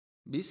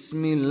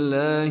بسم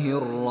الله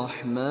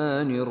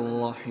الرحمن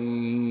الرحيم.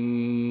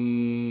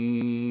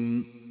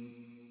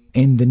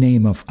 In the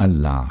name of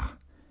Allah,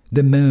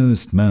 the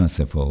most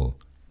merciful,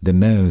 the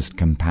most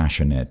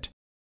compassionate.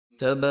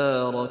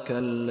 تبارك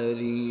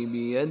الذي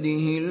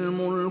بيده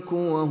الملك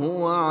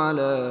وهو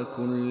على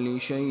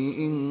كل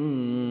شيء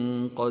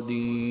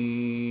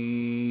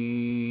قدير.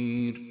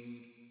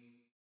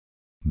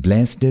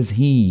 Blessed is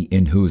he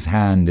in whose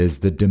hand is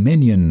the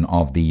dominion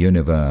of the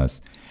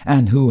universe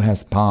and who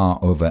has power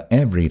over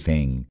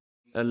everything.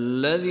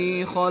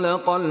 الذي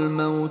خلق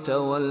الموت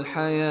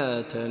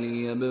والحياة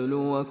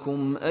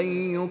ليبلوكم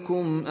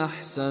أيكم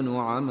أحسن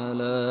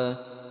عملا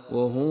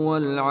وهو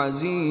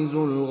العزيز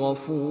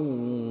الغفور.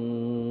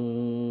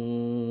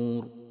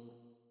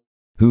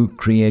 Who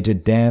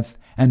created death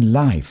and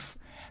life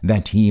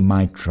that he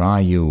might try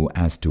you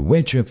as to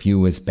which of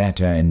you is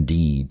better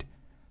indeed.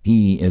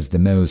 He is the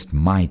most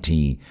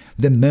mighty,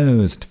 the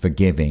most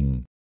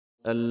forgiving.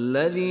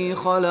 الذي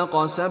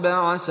خلق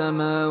سبع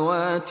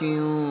سماوات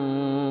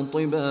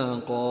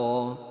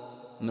طباقا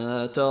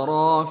ما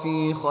ترى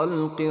في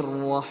خلق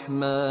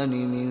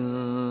الرحمن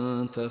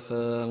من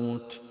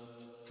تفاوت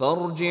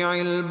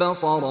فارجع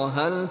البصر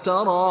هل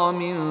ترى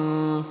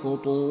من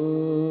فطور.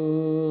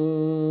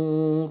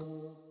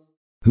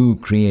 Who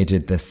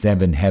created the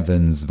seven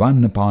heavens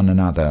one upon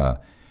another?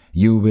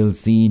 You will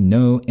see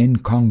no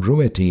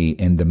incongruity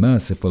in the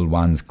Merciful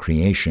One's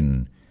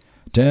creation.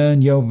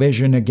 Turn your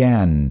vision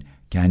again.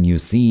 Can you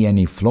see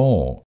any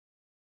flaw?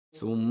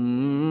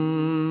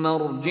 ثم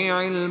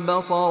ارجع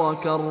البصر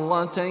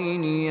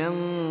كرتين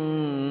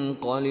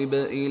ينقلب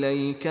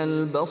إليك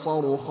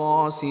البصر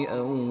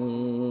خاسئا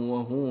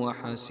وهو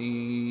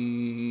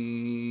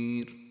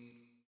حسير.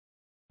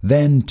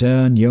 Then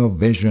turn your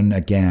vision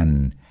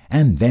again,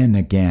 and then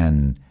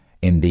again.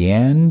 In the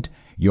end,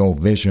 your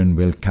vision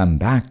will come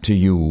back to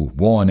you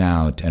worn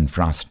out and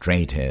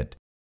frustrated.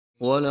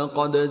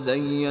 وَلَقَدْ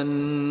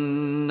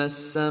زَيَّنَّا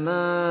السَّمَاءَ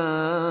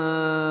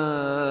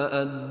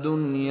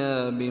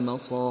الدُّنْيَا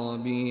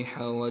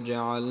بِمَصَابِيحَ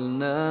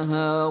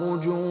وَجَعَلْنَاهَا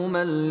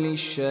رُجُومًا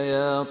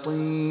لِلشَّيَاطِينِ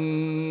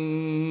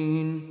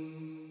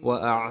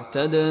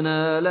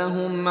وَأَعْتَدْنَا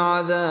لَهُمْ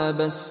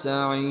عَذَابَ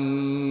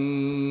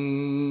السَّعِيرِ.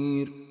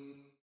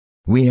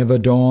 We have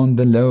adorned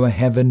the lower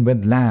heaven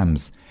with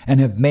lamps and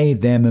have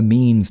made them a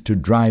means to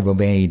drive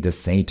away the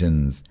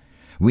Satans.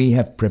 We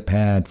have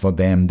prepared for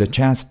them the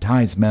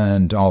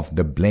chastisement of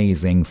the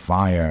blazing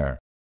fire.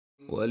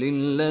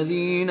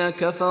 وَلِلَّذِينَ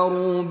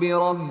كَفَرُوا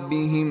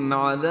بِرَبِّهِمْ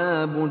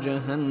عَذَابُ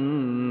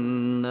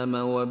جَهَنَّمَ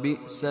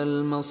وَبِئْسَ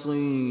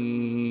الْمَصِيرُ.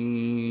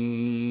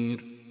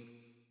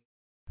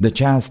 The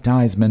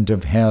chastisement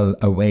of hell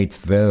awaits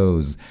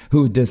those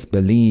who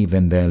disbelieve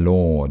in their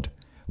Lord.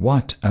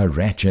 What a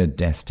wretched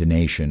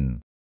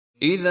destination!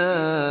 إِذَا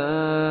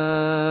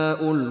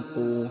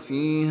أُلْقُوا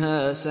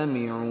فِيهَا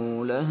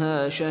سَمِعُوا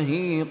لَهَا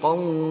شَهِيقًا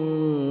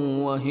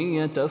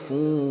وَهِيَ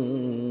تَفُورُ.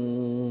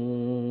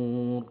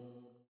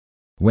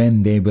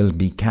 When they will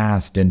be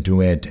cast into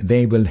it,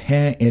 they will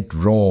hear it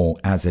roar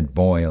as it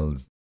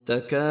boils.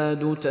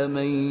 تَكَادُ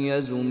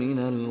تَمَيَّزُ مِنَ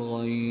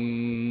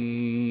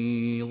الْغَيْظِ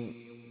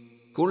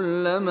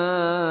كُلَّمَا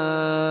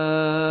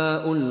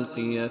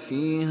أُلْقِيَ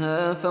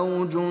فِيهَا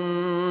فَوْجٌ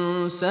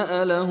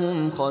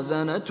سَأَلَهُمْ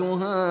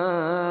خَزَنَتُهَا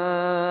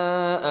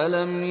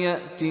أَلَمْ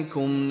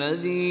يَأْتِكُمْ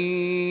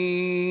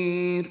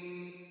نَذِيرٌ.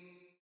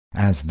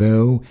 As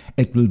though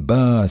it will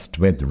burst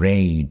with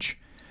rage.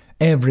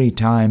 Every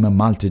time a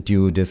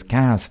multitude is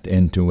cast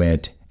into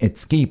it,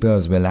 its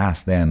keepers will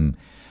ask them,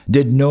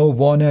 "Did no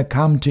warner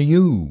come to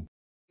you?"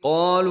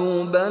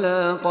 قالوا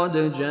بلى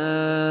قد جاءنا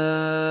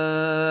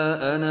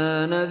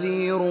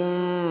نذير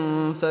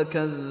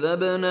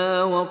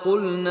فكذبنا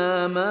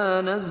وقلنا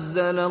ما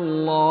نزل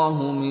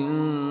الله من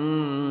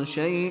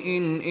شيء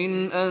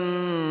إن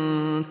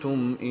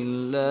أنتم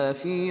إلا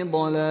في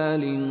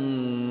ضلال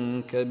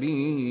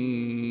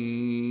كبير.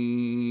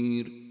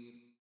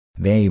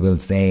 They will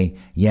say,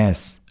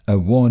 "Yes, a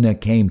warner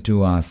came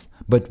to us,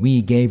 but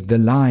we gave the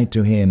lie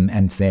to him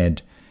and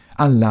said,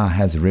 Allah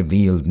has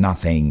revealed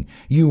nothing.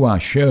 You are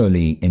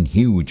surely in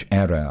huge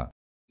error."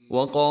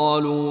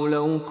 وقالوا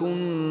لو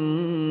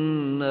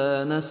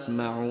كنا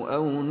نسمع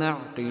أو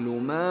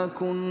نعقل ما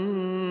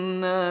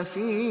كنا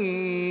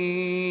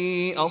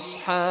في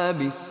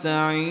أصحاب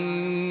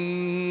السعير.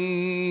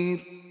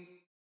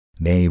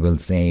 They will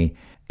say,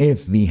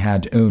 "If we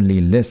had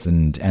only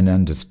listened and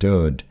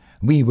understood,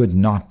 we would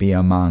not be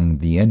among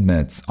the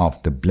inmates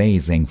of the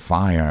blazing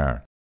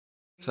fire."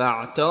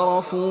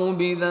 فاعترفوا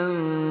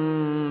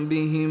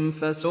بذنبهم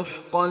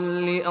فسحقا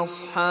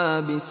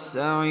لأصحاب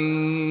السعير.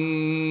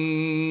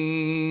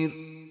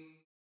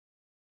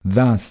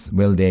 Thus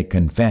will they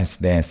confess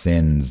their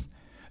sins.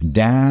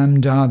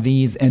 Damned are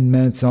these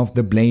inmates of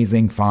the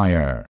blazing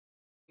fire.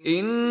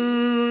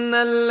 إن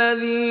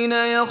الذين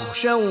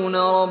يخشون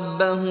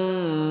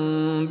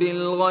ربهم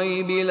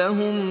بالغيب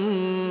لهم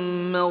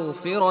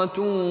مغفرة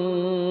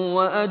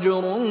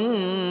وأجر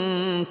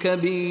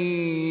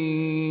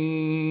كبير.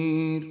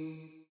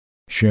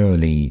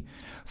 Surely,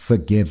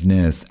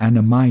 forgiveness and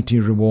a mighty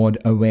reward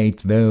await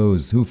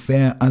those who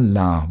fear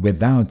Allah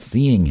without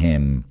seeing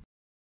Him.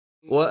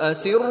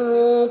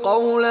 وَأَسِرُّوا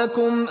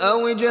قَوْلَكُمْ أَوْ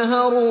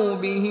اجْهَرُوا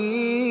بِهِ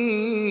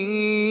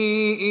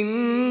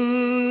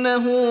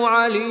إِنَّهُ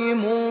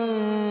عَلِيمٌ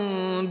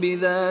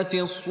بِذَاتِ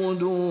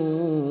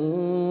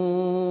الصُّدُورِ.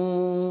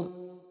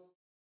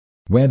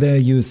 Whether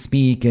you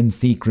speak in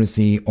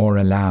secrecy or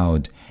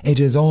aloud, it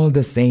is all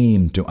the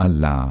same to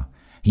Allah.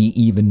 He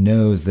even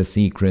knows the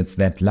secrets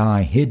that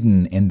lie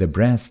hidden in the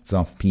breasts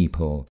of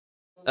people.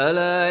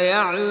 أَلَا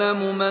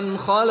يَعْلَمُ مَنْ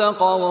خَلَقَ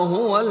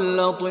وَهُوَ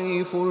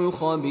اللَّطِيفُ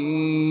الْخَبِيرُ.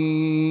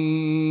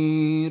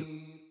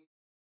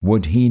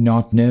 Would he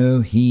not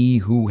know He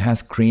who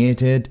has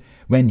created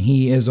when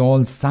He is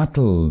all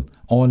subtle,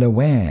 all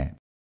aware?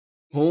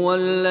 هو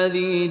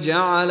الذي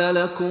جعل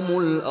لكم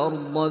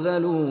الأرض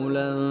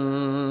ذلولا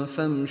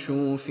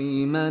فامشوا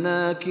في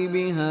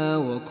مناكبها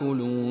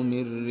وكلوا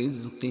من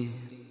رزقه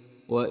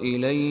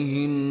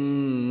وإليه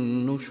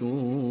النشور.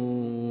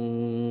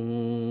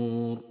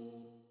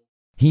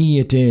 He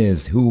it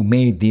is who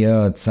made the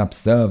earth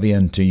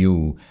subservient to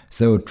you,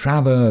 so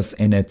traverse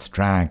in its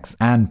tracks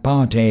and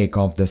partake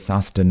of the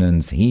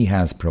sustenance He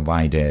has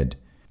provided.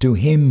 To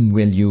Him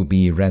will you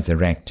be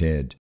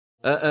resurrected.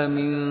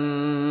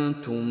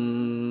 أأمنتم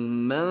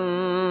من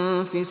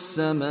في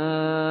السماء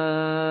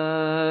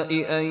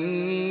أن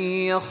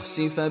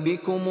يخسف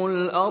بكم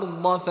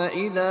الأرض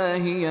فإذا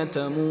هي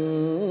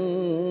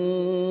تمور.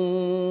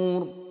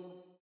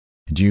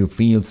 Do you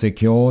feel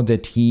secure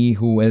that He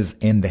who is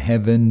in the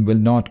heaven will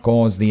not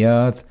cause the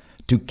earth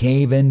to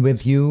cave in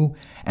with you,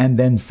 and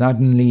then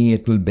suddenly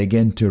it will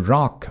begin to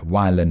rock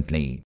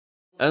violently?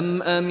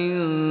 أم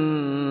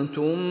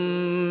أمنتم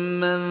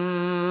من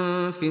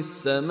في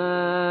السماء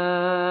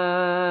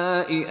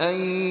أن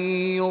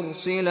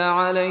يرسل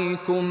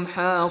عليكم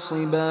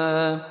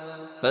حاصبا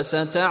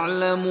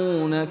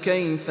فستعلمون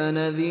كيف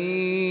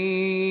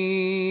نذير.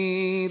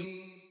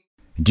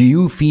 Do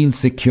you feel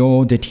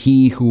secure that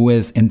He who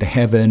is in the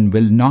heaven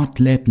will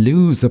not let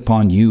loose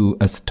upon you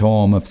a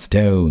storm of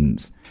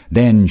stones?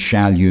 Then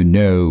shall you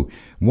know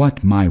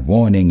what my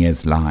warning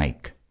is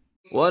like.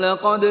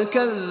 وَلَقَدْ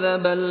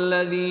كَذَّبَ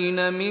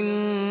الَّذِينَ مِن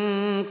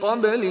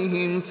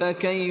قَبْلِهِمْ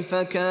فَكَيْفَ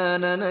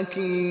كَانَ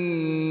نَكِيرِ.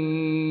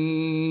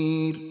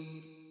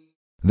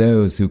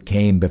 Those who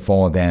came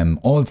before them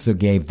also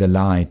gave the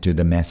lie to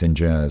the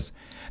messengers.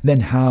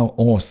 Then how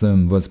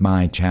awesome was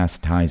my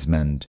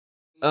chastisement.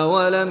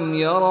 أَوَلَمْ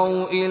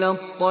يَرَوْا إِلَى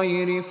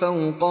الطَّيْرِ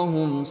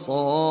فَوْقَهُمْ صَافَّاتٍ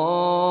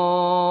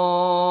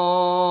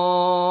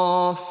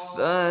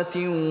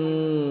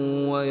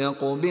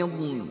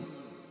وَيَقْبِضْنَ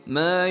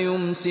ما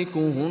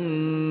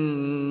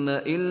يمسكهن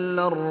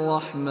إلا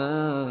الرحمن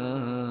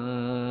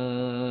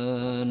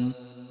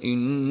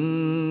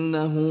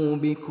إنه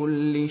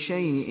بكل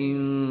شيء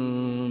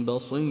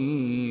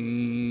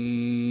بصير.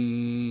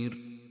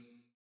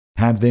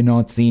 Have they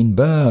not seen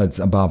birds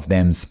above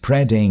them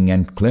spreading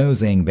and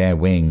closing their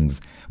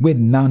wings, with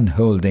none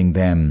holding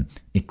them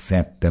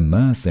except the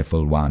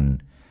Merciful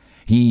One?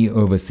 He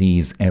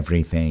oversees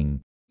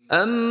everything.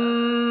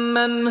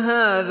 أَمَّنْ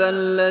هَذَا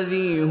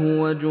الَّذِي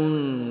هُوَ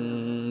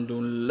جُندٌ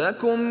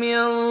لَكُمْ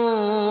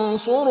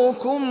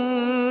يَنصُرُكُم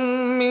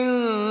مِّن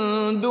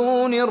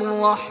دُونِ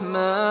الرَّحْمَنِ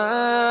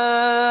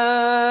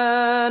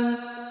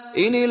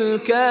إِنِ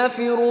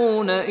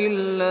الْكَافِرُونَ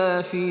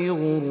إِلَّا فِي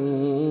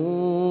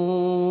غُرُورٍ.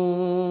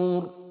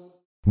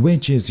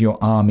 Which is your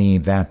army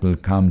that will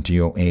come to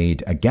your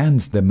aid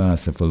against the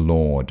merciful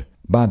Lord?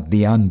 But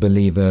the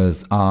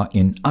unbelievers are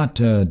in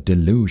utter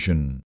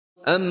delusion.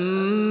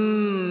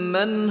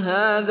 أَمَّنْ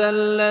هَذَا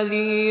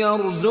الَّذِي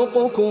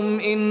يَرْزُقُكُمْ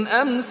إِنْ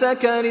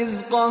أَمْسَكَ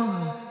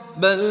رِزْقَهُ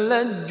بَل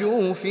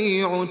لَّجُّوا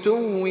فِي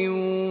عُتُوٍّ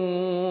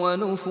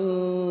وَنُفُورٍ.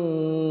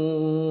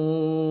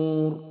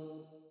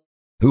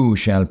 Who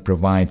shall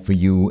provide for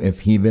you if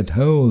He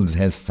withholds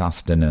His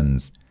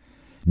sustenance?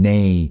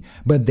 Nay,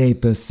 but they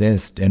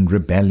persist in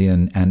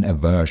rebellion and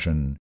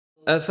aversion.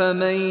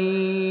 أَفَمَن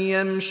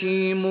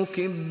يَمْشِي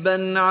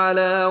مُكِبًّا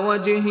عَلَى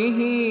وَجْهِهِ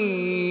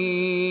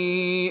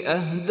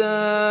أَهْدَىٰ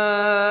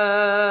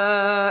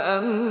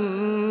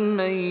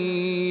أَمَّن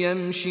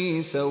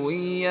يَمْشِي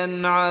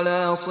سَوِيًّا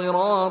عَلَى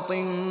صِرَاطٍ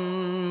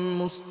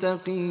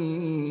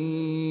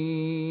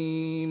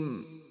مُسْتَقِيمٍ.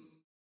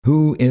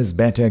 Who is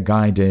better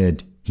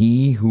guided,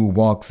 he who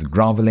walks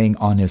groveling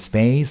on his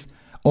face,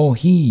 or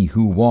he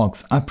who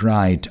walks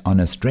upright on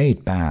a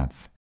straight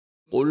path?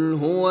 قُلْ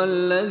هُوَ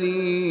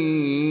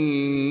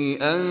الَّذِي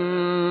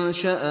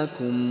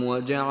أَنشَأَكُمْ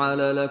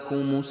وَجَعَلَ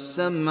لَكُمُ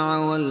السَّمْعَ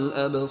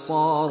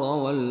وَالْأَبْصَارَ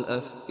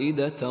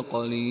وَالْأَفْئِدَةَ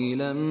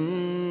قَلِيلًا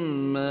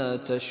مَا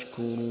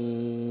تَشْكُرُونَ.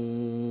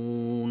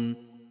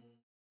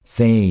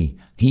 Say,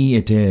 He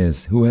it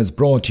is who has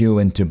brought you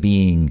into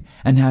being,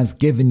 and has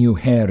given you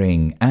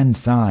hearing and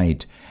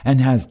sight,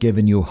 and has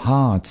given you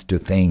hearts to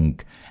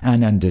think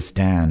and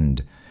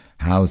understand.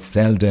 How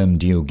seldom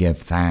do you give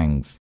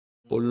thanks.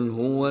 قُلْ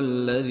هُوَ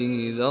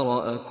الَّذِي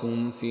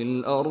ذَرَأَكُمْ فِي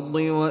الْأَرْضِ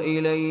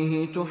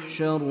وَإِلَيْهِ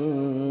تُحْشَرُونَ.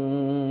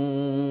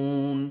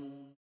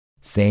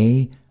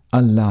 Say,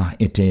 Allah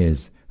it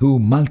is who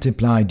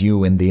multiplied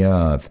you in the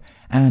earth,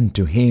 and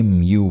to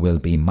him you will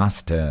be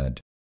mustered.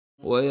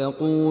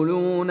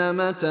 ويقولون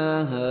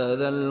متى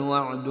هذا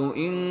الوعد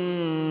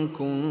إن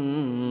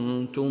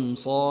كنتم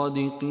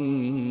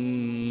صادقين.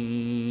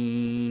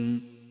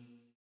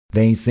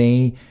 They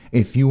say,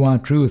 if you are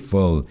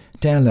truthful,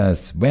 tell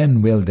us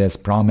when will this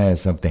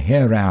promise of the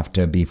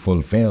hereafter be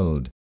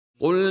fulfilled.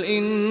 قل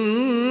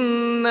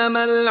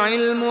إنما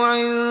العلم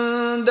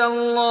عند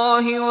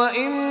الله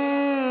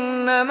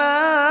وإنما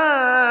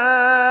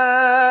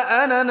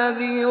أنا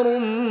نذير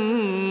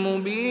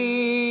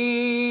مبين.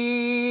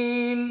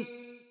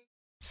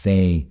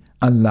 Say,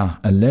 Allah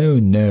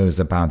alone knows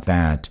about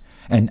that,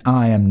 and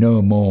I am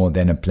no more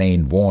than a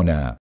plain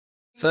warner.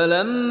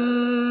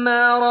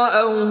 فلما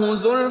رأوه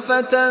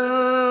زلفة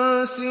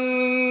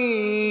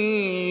سيئت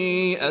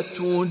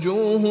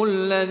وجوه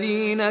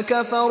الذين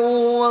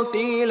كفروا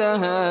وقيل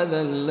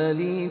هذا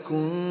الذي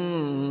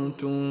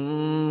كنتم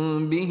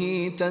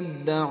به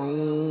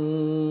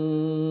تدعون.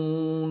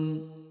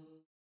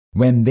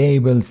 When they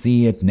will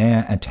see it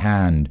near at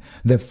hand,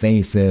 the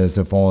faces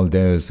of all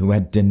those who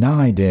had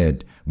denied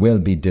it will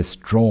be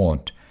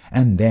distraught,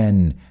 and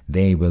then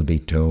they will be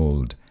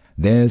told,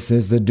 this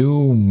is the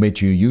doom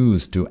which you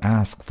used to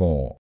ask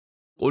for.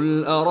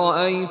 قل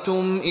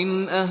أرأيتم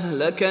إن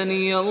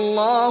أهلكني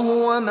الله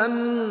ومن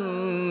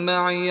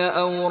معي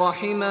أو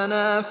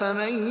رحمنا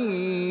فمن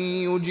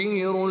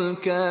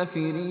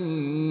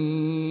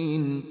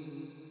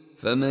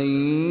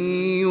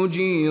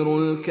يجير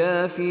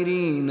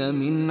الكافرين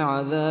من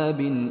عذاب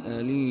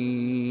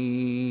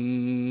أليم.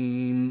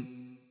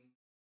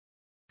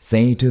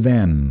 Say to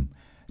them,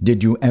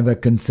 did you ever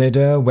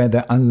consider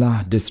whether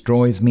Allah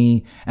destroys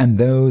me and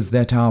those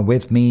that are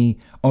with me,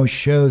 or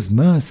shows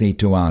mercy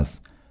to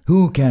us?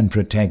 Who can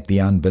protect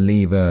the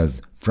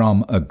unbelievers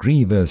from a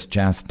grievous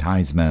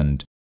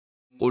chastisement?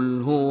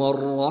 قل هو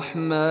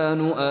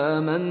الرحمن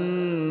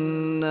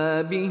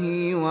آمنا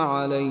به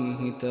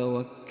وعليه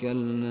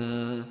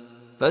توكلنا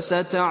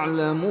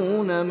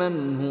فستعلمون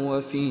من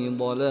هو في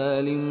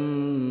ضلال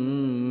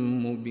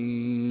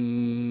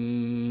مبين.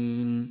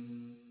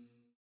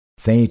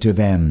 Say to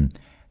them,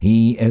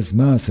 He is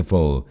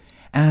merciful,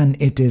 and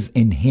it is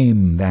in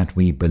Him that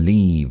we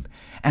believe,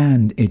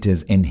 and it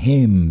is in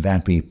Him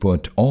that we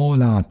put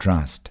all our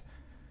trust.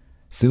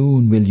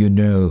 Soon will you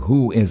know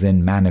who is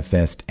in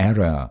manifest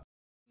error.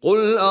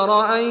 قل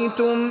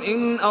أرأيتم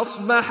إن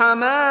أصبح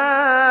ماؤكم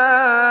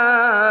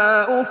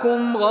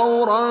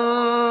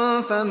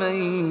غورا فمن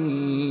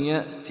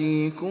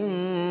يأتيكم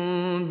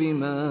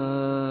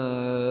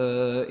بماء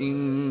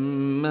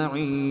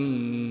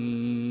معين.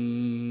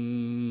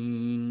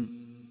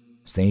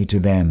 Say to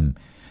them,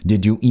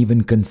 did you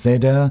even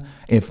consider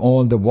if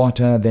all the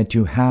water that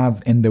you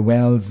have in the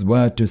wells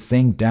were to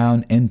sink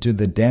down into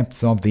the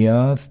depths of the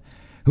earth?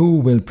 Who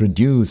will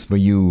produce for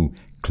you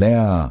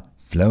clear,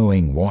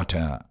 flowing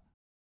water?